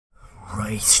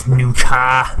Right, new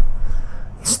car.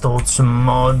 Installed some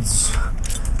mods.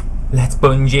 Let's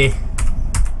bungee.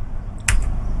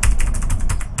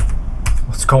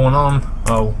 What's going on?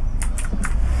 Oh.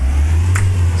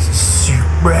 This is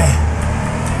Supra.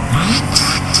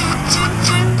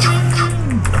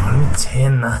 Don't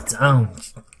turn that down.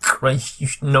 Christ, you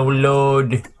should know,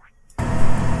 Lord.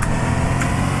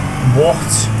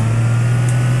 What?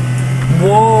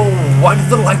 Whoa, why did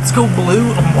the lights go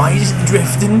blue and why is it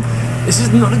drifting? This is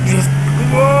not a drift.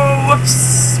 Whoa,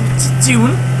 what's it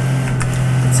doing?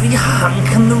 It's like a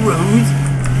hank on the road.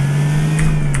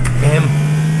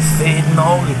 Third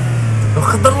nog.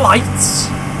 Look at the lights.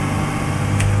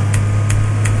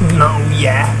 No,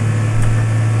 yeah.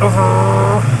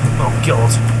 Oh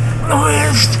god.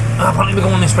 I can't even go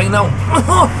on this right now.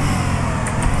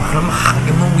 I'm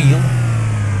hacking the wheel.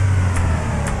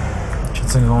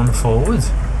 Chance of going forward.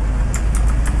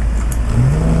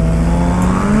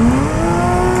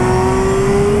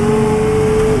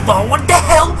 Oh, what the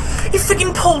hell? You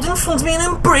freaking pulled in front of me and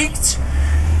then braked.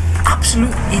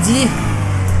 Absolute idiot.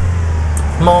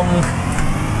 Mong.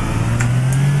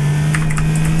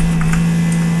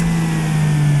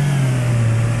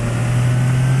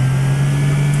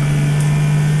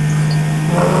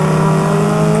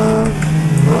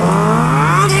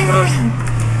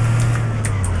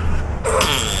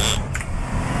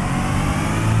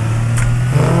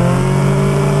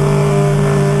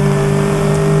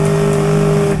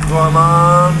 Come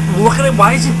on. Look at it.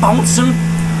 Why is it bouncing?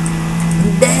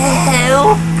 What the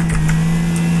hell?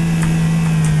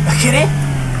 Look at it.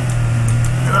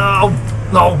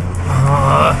 No.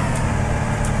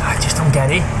 I just don't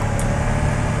get it.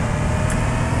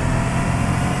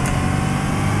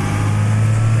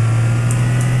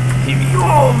 Here we go.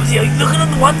 Look at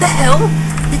it. What the hell?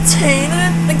 You're turning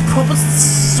it like proper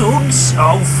sugs.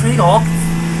 Oh, frig off.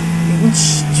 Even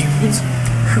stupid.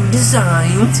 Who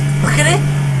designed? Look at it.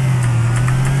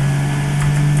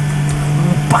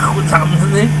 Backwards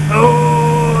handing it.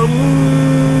 Oh.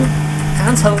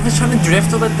 Can't tell if it's trying to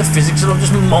drift or that the physics are all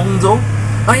just monged up.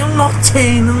 I am not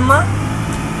turning that.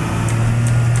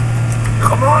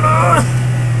 Come on.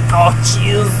 Oh,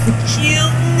 cheers.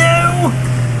 Cheers, no.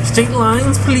 Straight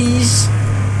lines, please.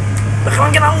 I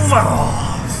can't get over.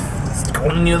 Oh, let's go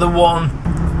on the other one.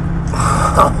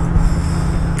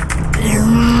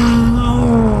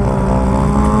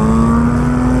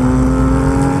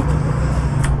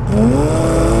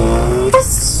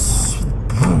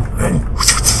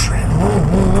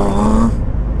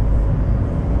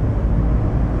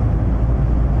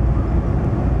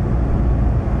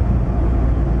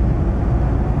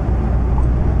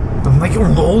 I'm like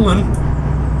rolling.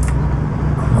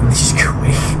 Oh, this is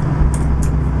quick.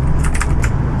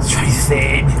 Let's try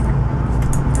third.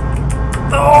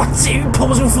 Oh, two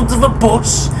pulls in front of a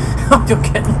bus. Oh, you're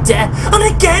getting dead. And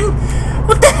again!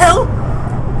 What the hell?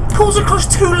 Pulls across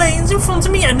 2 lanes in front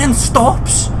of me and then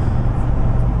stops.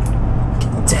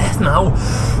 Getting dead now.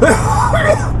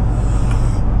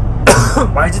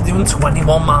 Why is it doing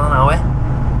 21 mile an hour?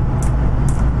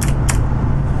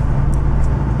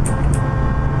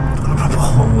 Got a proper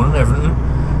hole and everything.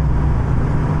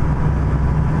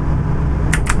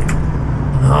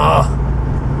 Oh.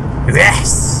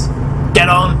 Yes! Get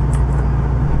on!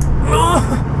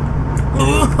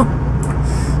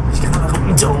 He's going to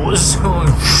open doors.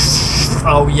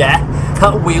 Oh yeah,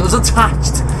 that wheel's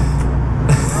attached.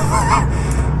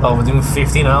 Oh, we're doing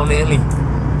 50 now nearly.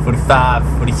 45,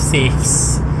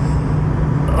 46.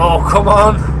 Oh, come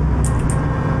on.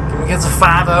 Can we get to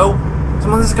 5-0?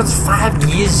 Come on, this has got 5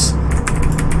 years.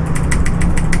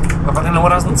 I don't know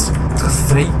what hasn't. It's got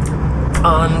 3.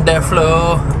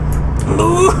 Underflow.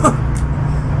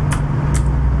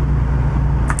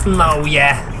 No,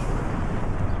 yeah.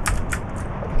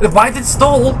 Why did it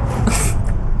stall?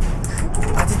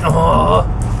 I didn't. Oh.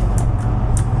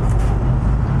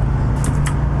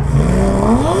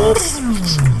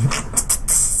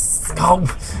 Oh,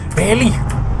 really?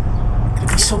 Gonna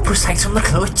be so precise on the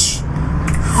clutch.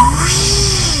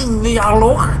 Yeah,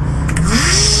 look.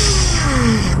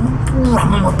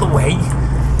 Ramming up the way.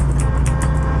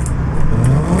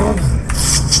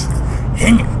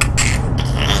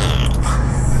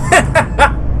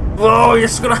 Whoa, you've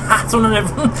just got a hat on and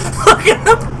everything. Look at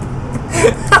him.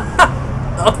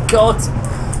 Oh god.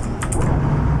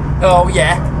 Oh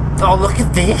yeah. Oh, look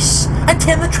at this. I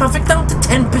turned the traffic down to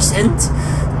 10%.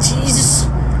 Jesus.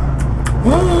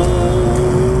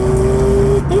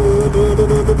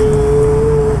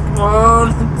 Come on,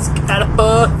 let's get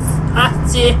above.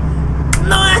 That's it.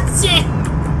 No, that's it.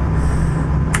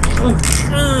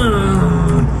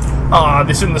 Oh,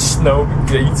 this in the snow would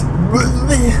be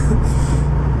great.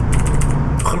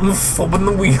 phobbing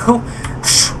the wheel.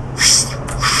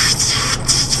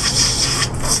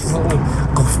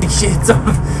 Gofty shit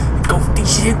on. Gofty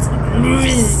shit.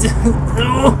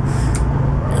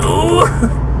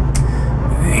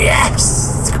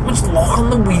 Yes! Got much lock on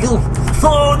the wheel.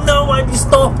 Oh no, why have you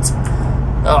stopped?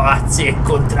 Oh, that's it.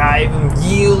 Good driving.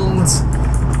 Yield.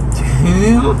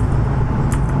 2.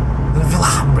 Little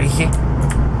handbrake.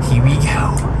 Here we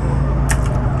go.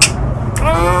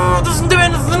 Oh, doesn't do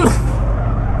anything.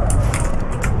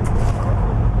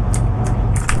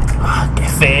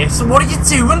 Get first. What are you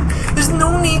doing? There's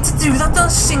no need to do that on a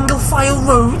single file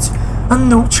road and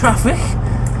no traffic.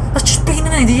 That's just being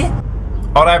an idiot.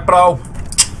 Alright, bro.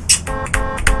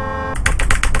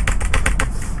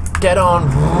 Get on.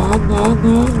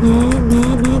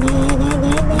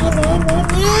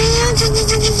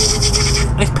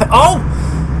 Oh!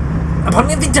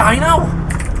 Apparently they die now.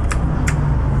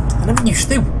 I never used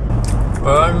to.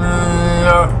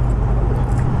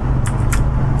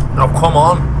 Oh, come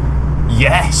on.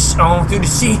 Yes. Oh, do the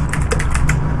seat.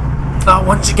 Now,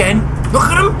 once again. Look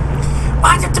at him.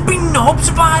 Why'd you have to be knobs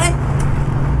about it?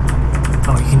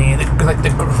 Oh, you can hear the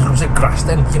grass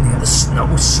then. You can hear the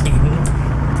snow skidding.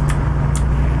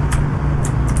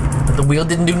 But the wheel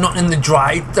didn't do nothing in the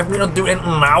drive. Definitely not doing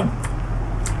anything now.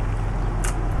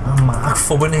 Oh, Mark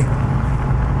fubbing it.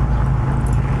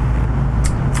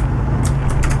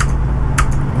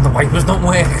 The wipers don't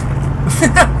work.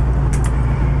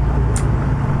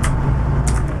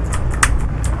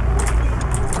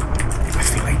 I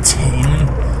feel like 10.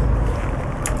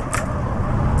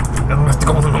 I'm gonna have to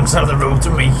go on the wrong side of the road to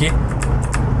make it.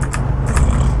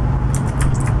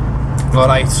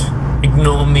 Alright,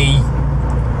 ignore me.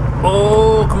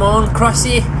 Oh, come on, cross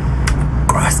it.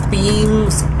 Cross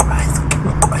beams.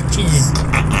 Crutches.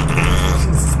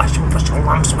 Flash your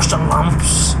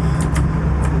lamps.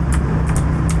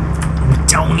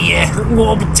 Down here,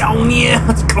 whoa, down here.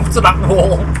 Let's go to that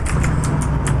wall.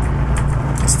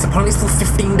 It's apparently still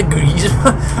 15 degrees.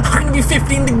 How can it be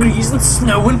 15 degrees and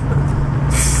snowing?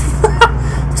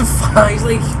 It defies,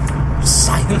 like,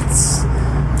 science.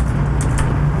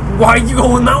 Why are you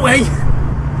going that way?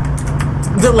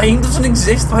 The lane doesn't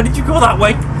exist. Why did you go that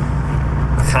way?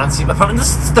 I can't see. Apparently there's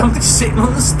something sitting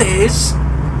on the stairs.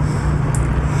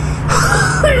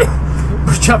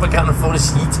 Which I can't afford a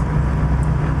seat.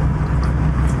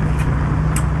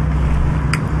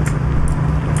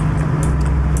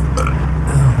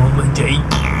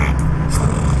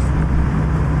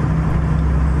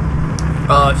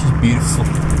 Oh, she's beautiful.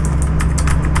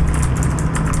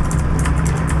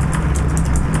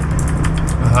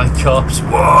 Alright, cops.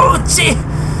 Whoa, that's it!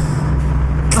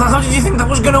 How did you think that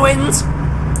was going to end?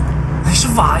 They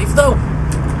survived, though.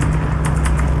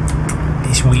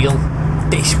 This wheel.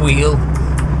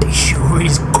 This sure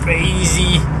is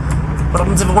crazy. What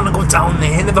happens if I want to go down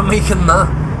there? Never making that.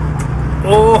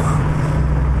 Oh.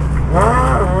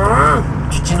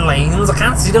 Switching lanes. I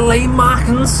can't see the lane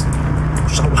markings.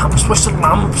 Push the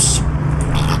lamps.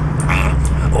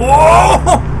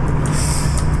 Oh!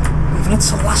 Even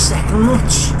it's the last second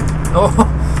much. Oh.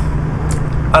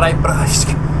 Alright, Brask.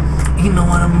 You know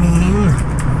what I mean?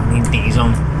 I need these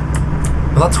on.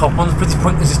 Well, that top one's pretty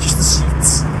pointless, it's just the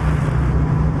seats.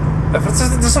 If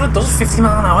this one does 50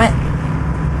 miles an hour.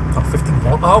 Oh,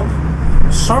 51. Oh,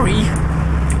 sorry.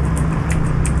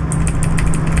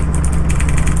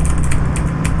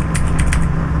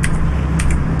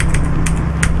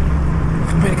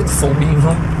 I'm going to get the full beams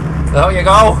on. There you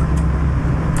go.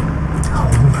 Oh,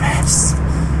 press.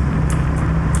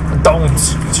 Don't.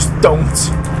 Just don't.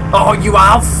 Oh, you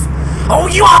have. Oh,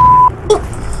 you have.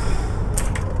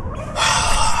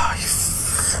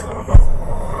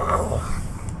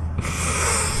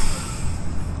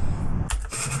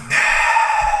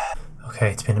 Okay,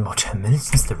 it's been about 10 minutes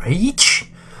since the rage.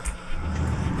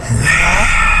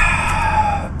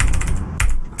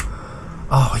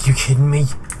 Oh, are you kidding me?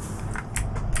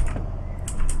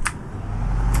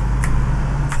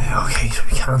 Okay, so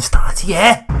we can't start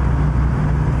yet.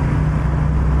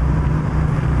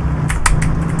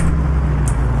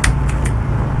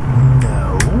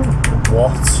 No.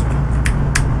 What?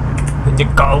 Where'd you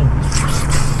go?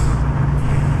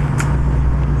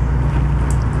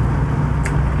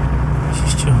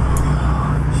 She's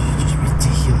just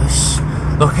ridiculous.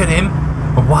 Look at him.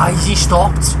 Why is he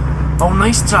stopped? Oh,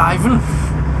 nice driving.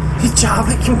 He's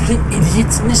driving like complete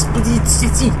idiots in this bloody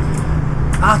city.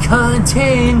 I can't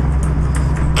turn.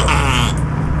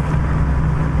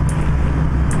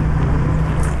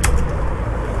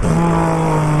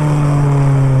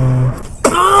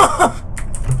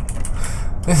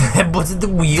 There's a headbutt at the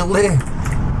wheel there.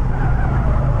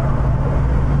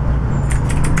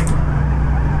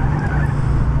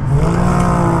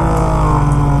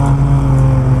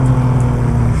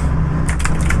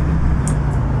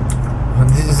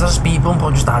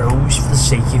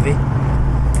 sake of it.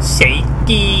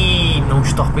 Sakey! No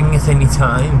stopping at any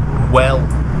time. Well,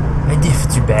 I if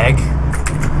to beg.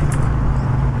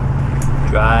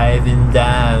 Driving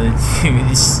down to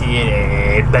the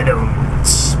city. Ba-dum,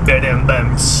 ba-dum,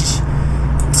 bum,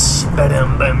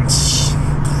 ba-dum, bum.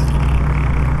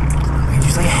 I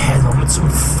just like head on with some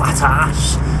fat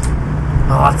ass.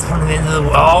 Oh, that's one of the end of the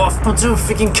world. Oh, I've put to a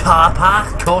freaking car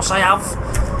park. Of course I have.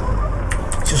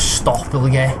 Just stop, will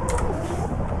you?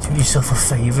 Do yourself a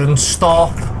favour and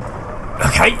stop.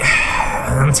 Okay,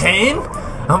 and 10.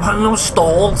 I'm planning on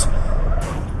stalled.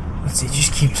 That's it,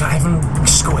 just keep driving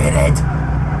square head.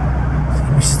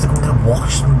 My sister going to get a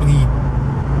wash and be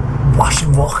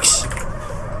washing wax.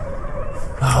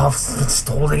 Oh, I've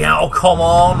stalled again. Oh, come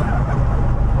on.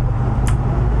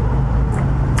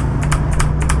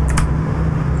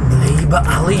 Labour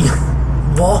Alley.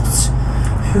 What?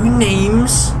 Who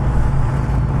names?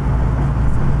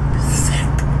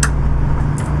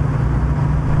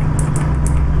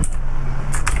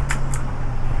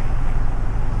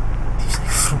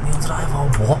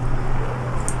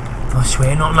 I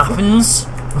swear nothing happens.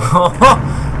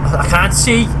 I can't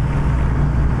see.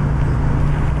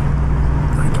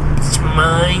 It's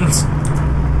mind.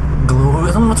 Glory,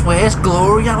 I don't know what's worse,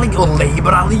 Glory Alley or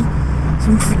Labour Alley.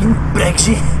 Some freaking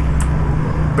Brexit.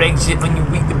 Brexit when you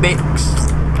beat the bits.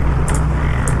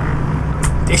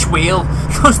 This wheel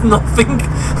does nothing.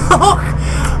 Look, I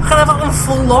can have it on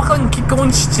full lock and keep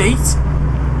going straight.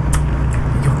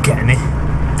 You're getting it.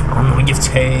 Oh no, you've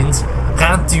turned.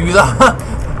 Can't do that.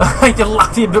 You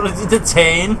lack the ability to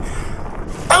turn.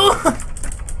 Oh!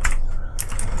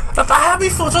 I have my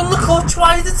foot on the clutch.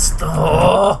 Why did it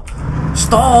stop?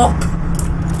 Stop!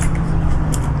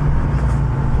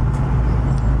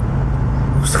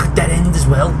 Looks like a dead end as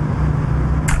well.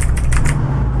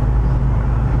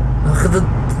 Look at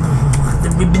the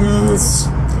ribbons.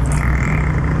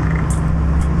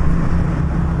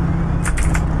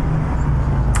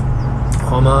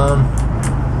 Come on.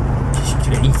 Just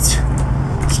great.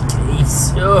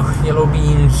 Oh, yellow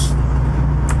beans.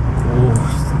 Oh.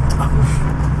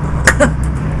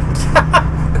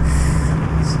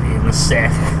 See you in a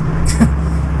sec.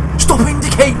 Stop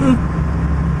indicating!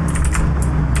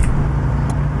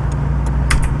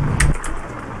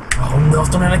 Oh no,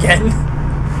 I've done it again.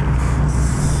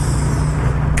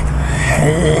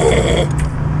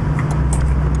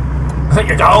 There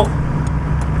you go.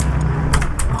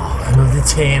 Oh, another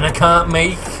turn I can't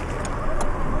make.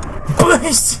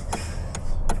 Burst!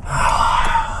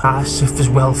 I suffers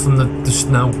well from the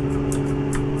snow.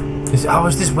 How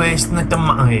is this worse than the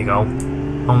there you go.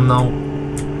 Oh no.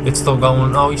 It's still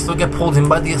going. Oh, you still get pulled in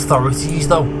by the authorities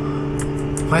though.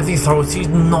 By the authorities,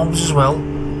 knobs as well.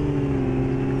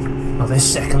 Oh, there's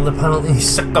second the penalty.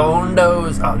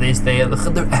 Secondos. Oh, there's there. Look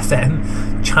at the FM.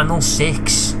 Channel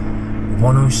 6.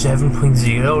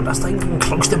 107.0. That's like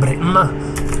close to Britain, that.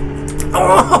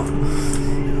 Oh!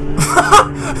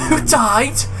 Who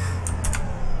died?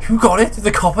 Who got it? Did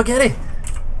the copper get it?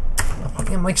 I'm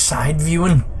probably like side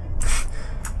viewing.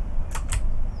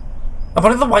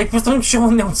 Apparently the wipers don't show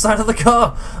on the outside of the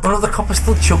car. Oh no, the copper's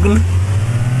still chugging.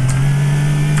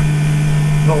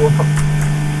 No, we're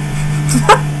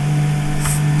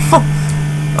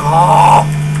oh!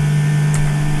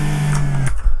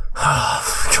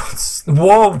 God.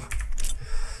 Whoa!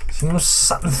 Seems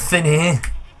something thin here.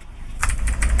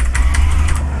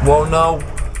 Whoa, no.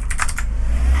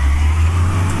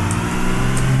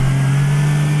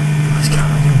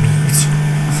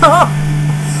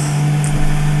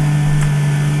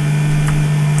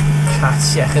 Cat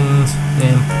second.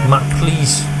 Matt,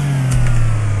 please.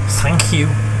 Thank you.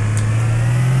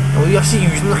 Are we actually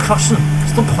using the crossing?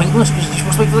 It's still pointless because you're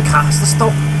supposed to wait for the cars to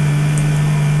stop.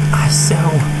 I so.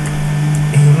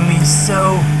 In me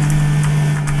so.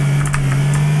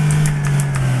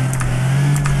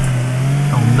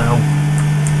 Oh no.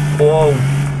 Whoa.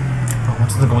 I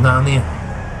wanted to go down here.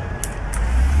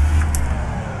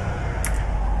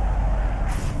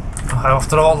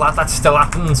 After all that still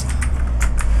happens.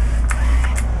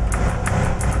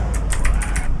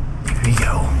 Here we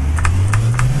go.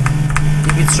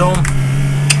 Give it some.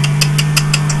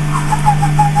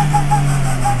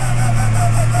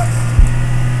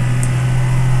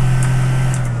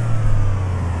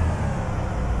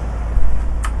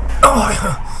 Oh,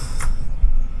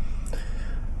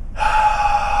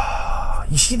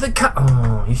 you see the car?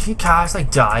 Oh, you see cars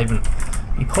like diving.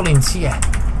 You pull into you.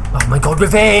 Oh my god,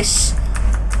 reverse!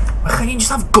 Why can't you just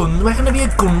have guns? Why can't there be a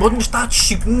gun mod and just start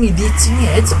shooting idiots in the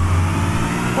head?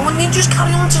 Why wouldn't you just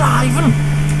carry on driving?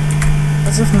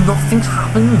 As if nothing's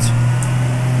happened.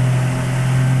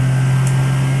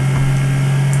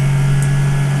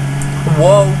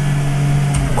 Whoa!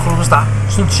 What colour was that?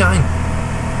 Sunshine.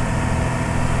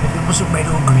 Maybe it wasn't red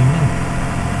or green.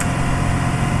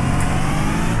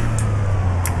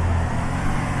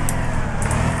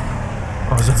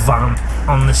 Oh, there's a van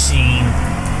on the scene.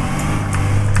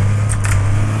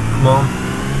 Come on.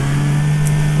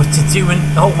 What's it doing?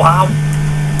 Oh, wow.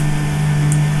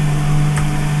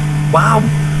 Wow.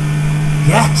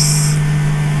 Yes.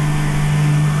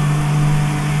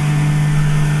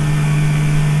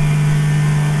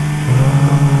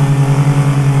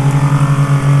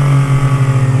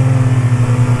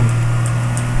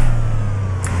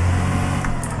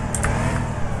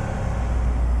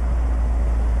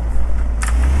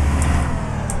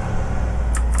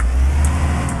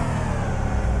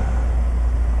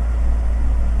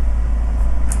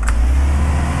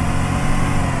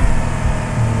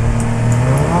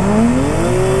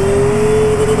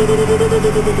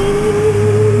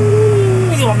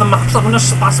 You want the maps having a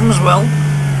spasm as well?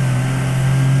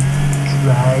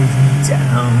 Drive me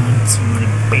down to the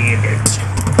bed.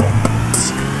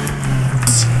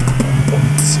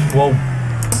 Whoa.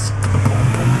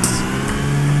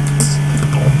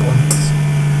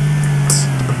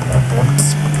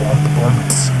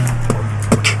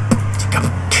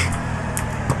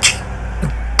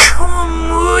 Come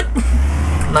on.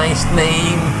 Nice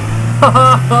name.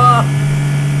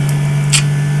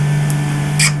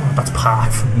 That's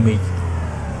part from me.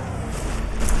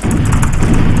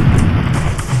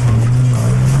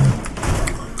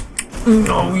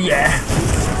 Oh yeah.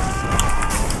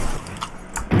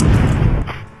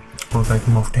 I'll take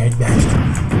him off to head west.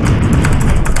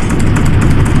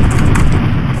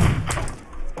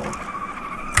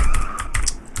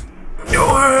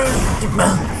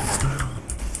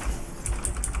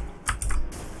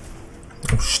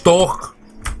 I'm stuck.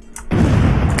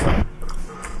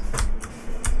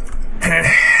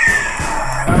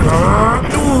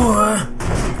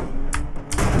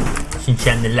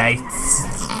 Sunshine the lights.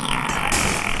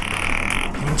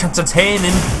 It's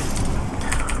entertaining.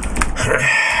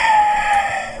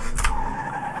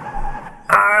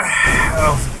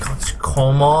 Oh, God,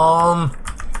 come on.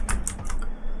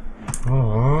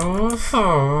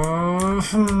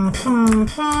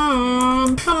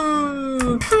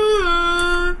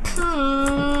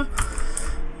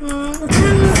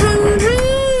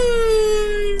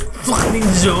 Fucking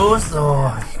exhaust.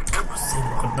 Oh,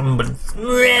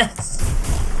 yes.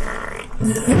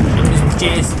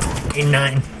 Just in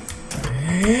 9.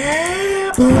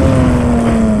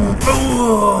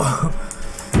 Oh,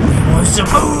 what's the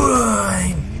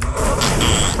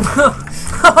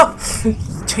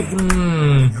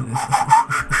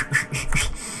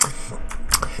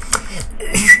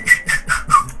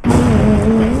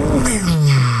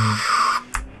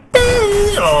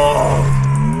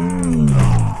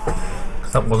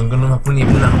that wasn't gonna happen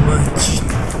even that much.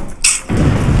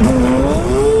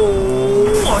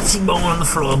 What's he going on the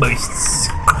floor, beasts?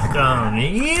 Crack on.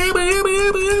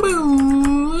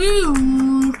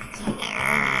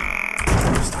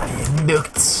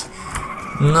 Duct.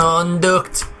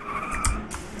 Non-duct.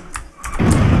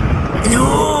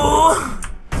 No!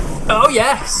 Oh,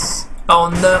 yes! Oh,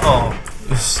 no. Oh,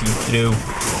 see through.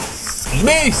 See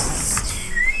moose!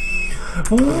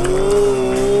 Ooh.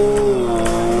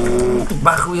 The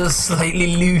back wheel's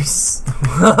slightly loose.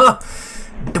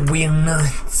 The wheel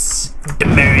nuts. The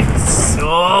merits.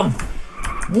 Oh!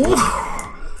 Woo.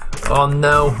 Oh,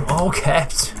 no. All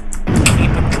kept.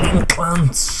 Keep it clean,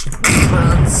 clowns.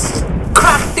 Clowns.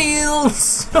 Crack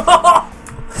deals! Oh,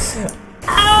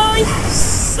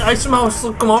 yes! I somehow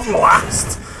still come off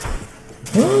last.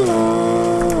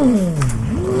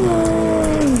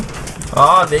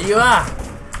 Oh, there you are.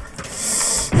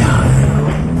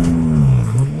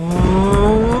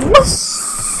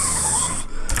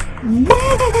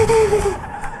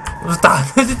 Was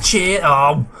that the chair?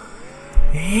 Oh.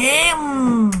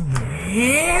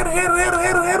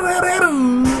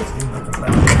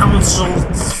 Council.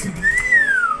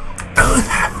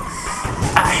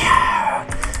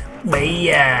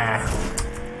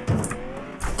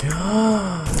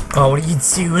 Oh, what are you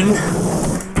doing? What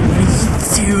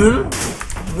are you doing?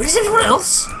 Where's everyone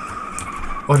else?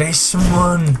 Oh, there's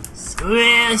someone.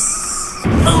 Yes.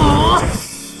 Oh.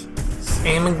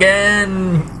 Same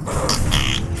again.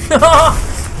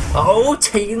 Oh,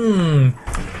 Titan.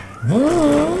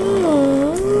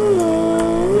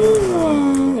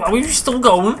 Are we still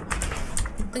going?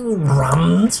 Something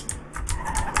rammed.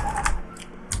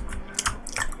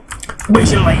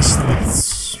 Where's your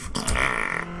license?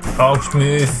 Oh,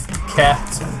 smooth.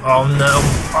 Kept. Oh no.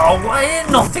 Oh, why?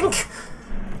 Nothing.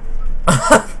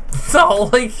 It's all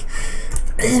like.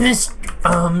 This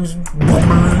arms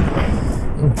wobbling.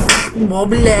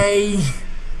 Wobbly.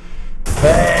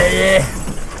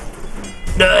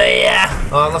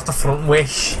 Oh, that's the front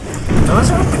wish. Oh, let's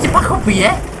put you back up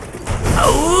here.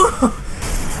 Oh.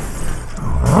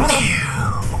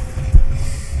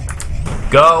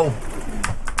 Go.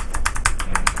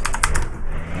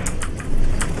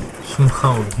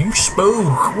 Somehow you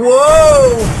spoke.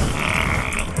 Whoa!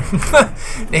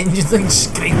 Then you think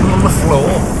scraping on the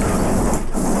floor.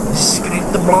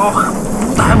 Scrape the block.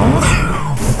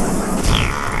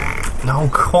 Now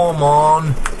come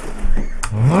on.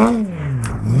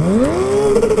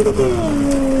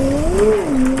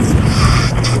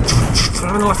 I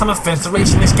don't know if I'm a fence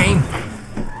race in this game.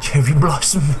 Cherry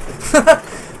Blossom.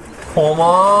 Come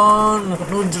on,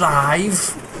 no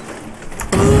drive.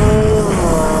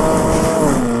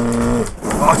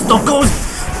 Oh, it's not good.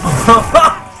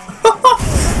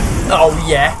 Oh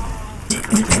yeah.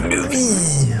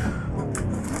 Movie.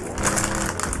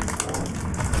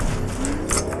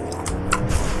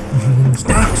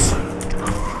 Snacks.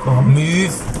 Oh,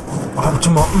 move. Oh,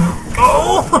 tomato.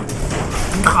 Oh!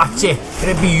 Gotcha.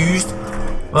 Get abused.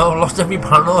 Oh, I lost every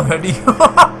pan already.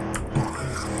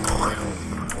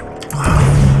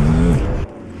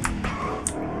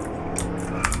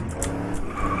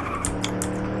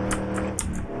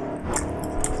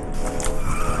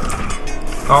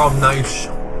 Oh, nice.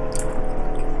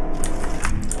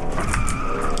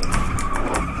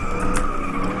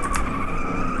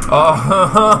 Oh,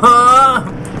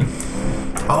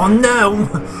 oh no!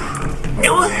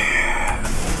 No!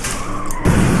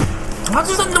 Why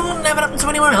does that never happen to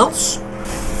anyone else?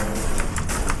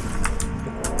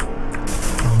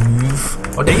 Oh, move.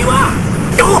 Oh, there you are!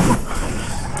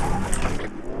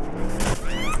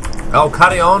 Oh,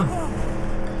 carry on.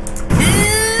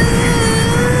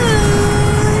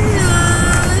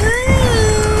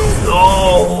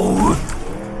 Oh!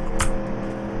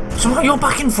 Somehow you're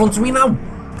back in front of me now.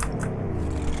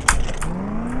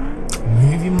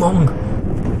 Move your mong.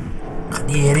 Got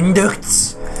the hearing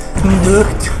ducts.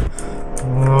 Duct.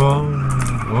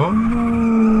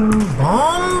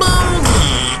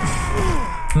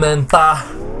 Menta.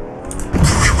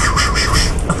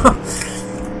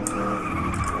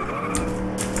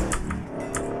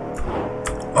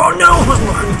 Oh no!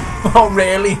 Oh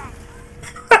really?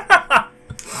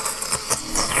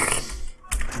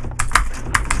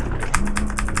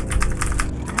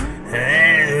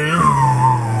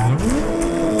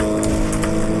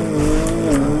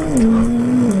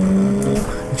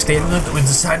 Staying with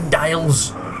the sand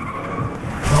dials.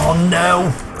 Oh no!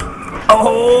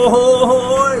 Oh!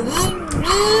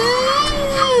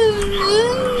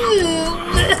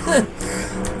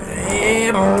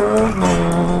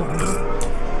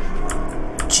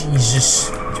 Jesus!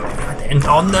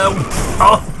 Oh no!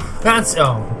 Oh, that's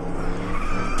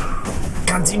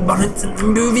can't see bonnets in the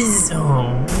movies.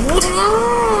 Oh,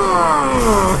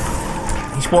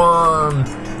 nice one.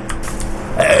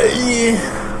 Hey.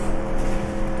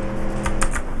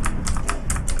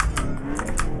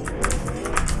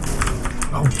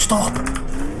 Oh, stop!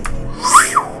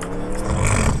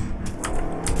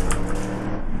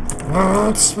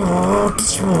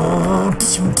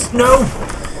 No!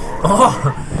 Oh,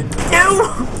 no!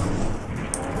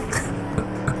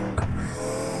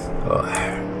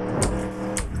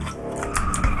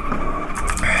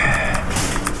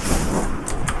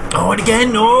 Oh, and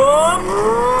again! Oh!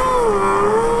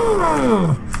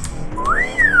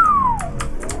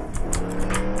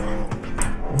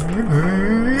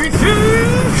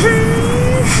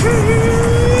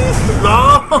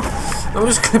 Oh, I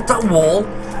just clipped that wall.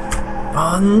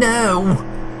 Oh no!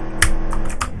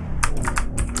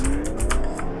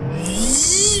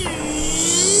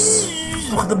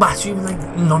 Look at the battery with like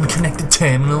non-connected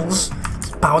terminals.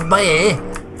 It's powered by air.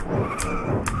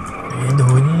 And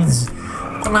hoods.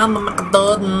 Come on, the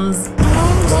McDonald's.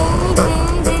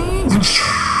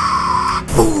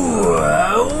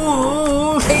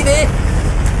 Ooh, hey there.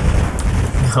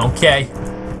 Okay.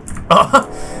 Oh,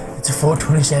 it's a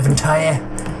 427 tyre.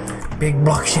 Big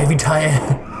block Chevy tyre.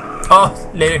 Oh,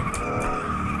 later.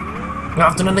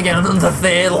 I've done it again on the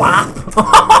third lap.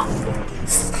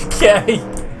 Okay.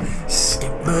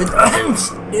 Skip bird.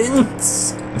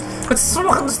 It's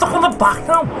stuck on the back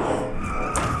now.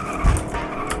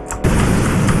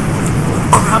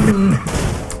 Grabbing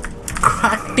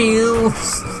crack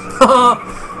deals.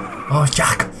 Oh,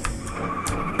 Jack.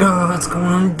 Oh, it's going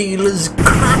on dealers.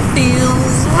 Crack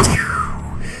deals.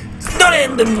 It's not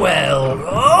ending well.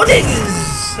 Oh, niggas.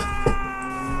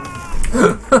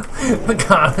 The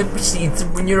car proceeds to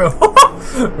run you over.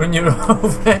 Run you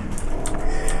over.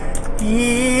 I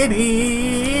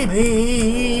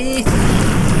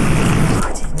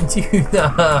didn't do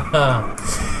that.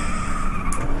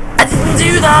 I didn't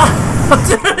do that. I'll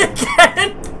do it again.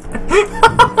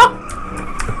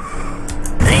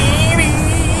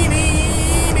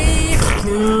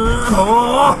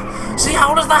 Oh, see,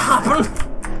 how does that happen?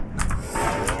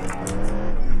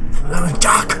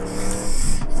 Jack.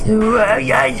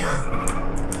 Yay.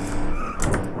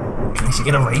 Can I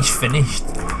get a race finished?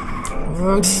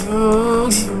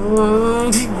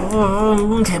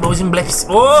 Okay, boys and blips.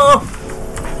 Oh!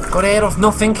 Got air of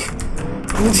nothing.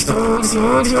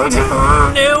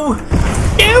 No!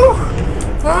 No!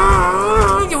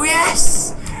 Oh,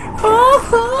 yes! Oh,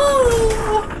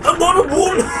 I won a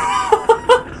one! I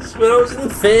swear I was in the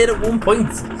third at one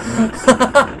point.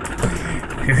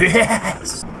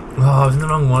 Yes! Oh, I was in the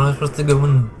wrong one. I was supposed to go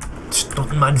and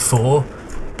Stuntman 4.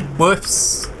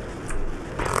 Whoops!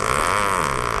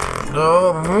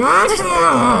 Oh.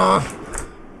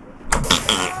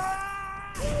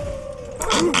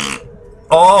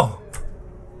 Oh.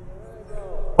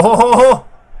 Oh.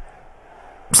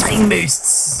 Sign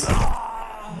boosts.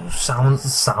 Sounds.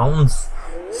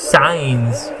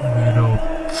 Signs. You know.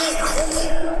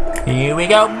 Here we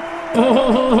go.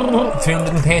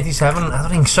 337. I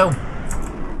don't think so.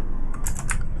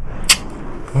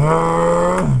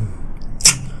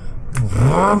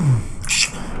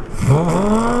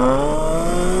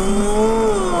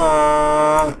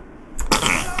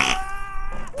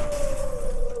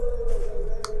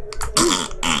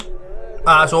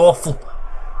 That's awful.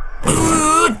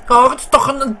 Oh, it's stuck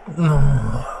in the...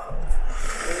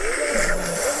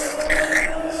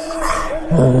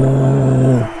 Oh.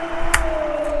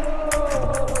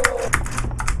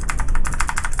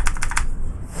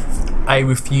 I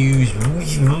refuse.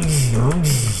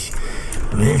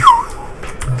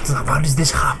 How does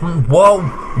this happen? Whoa!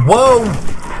 Whoa!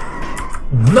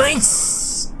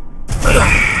 Nice!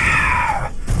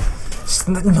 It's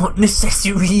not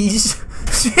necessaries.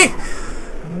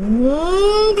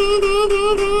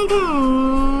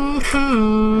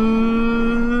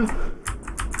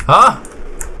 Huh?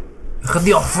 Look at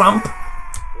the off ramp.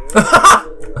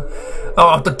 Oh,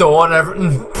 out the door and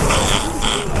everything.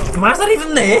 Why is that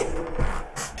even there?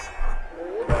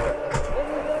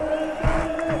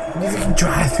 You can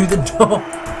drive through the door.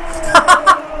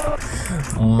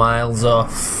 Miles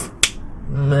off.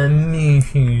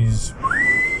 Memories.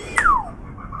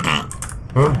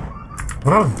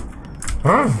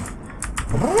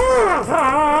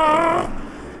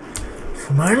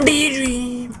 Come on,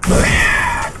 daydream.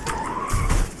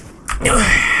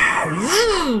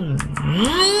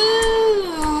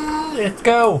 Let's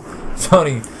go.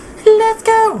 Sorry. Let's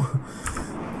go.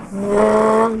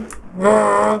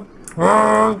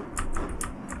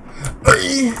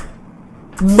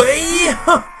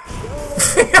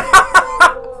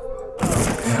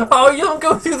 Oh, you don't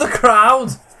go through the crowd.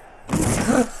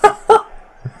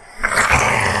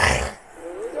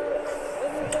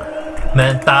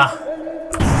 Menta.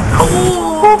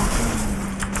 Oh!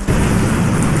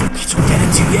 You don't get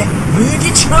it, do you? Move,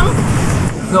 you chump!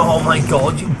 Oh my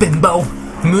god, you bimbo!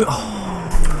 Move. Oh.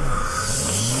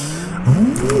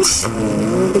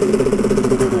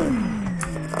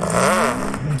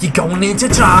 You're going in to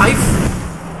drive?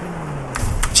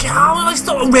 How did I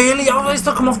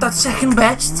still come off that second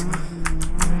best?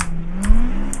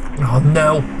 Oh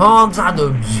no! Oh,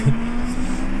 Adams!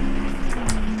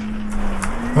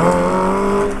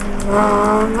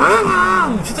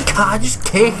 Should the car just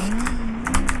kick?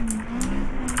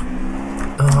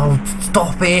 Oh,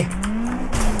 stop it!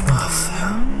 Oh,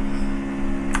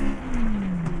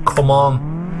 come on!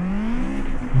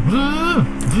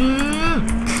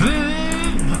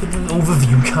 Look at the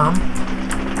overview cam.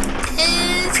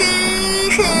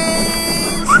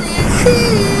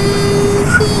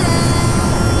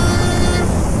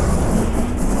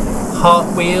 Hot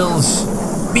Wheels,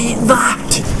 beat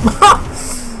that!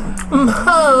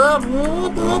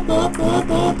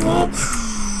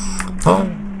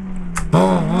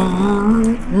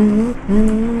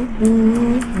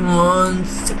 One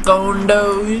secondo.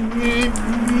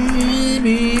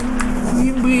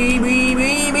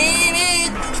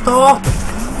 Stop!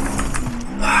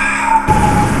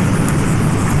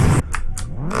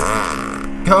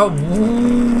 Go!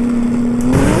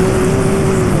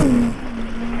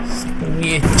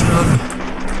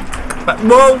 But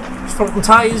whoa! Floating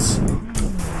tires.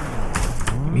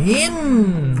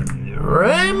 In.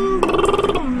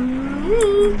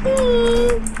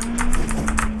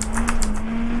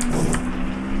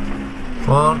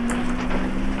 Come on.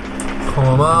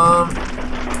 Come on.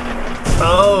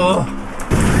 Oh.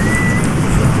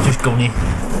 Just go in.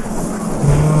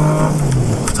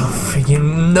 What the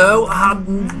freaking no!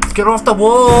 Get off the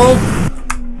wall!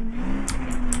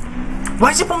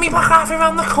 Why's it put me back halfway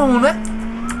around the corner?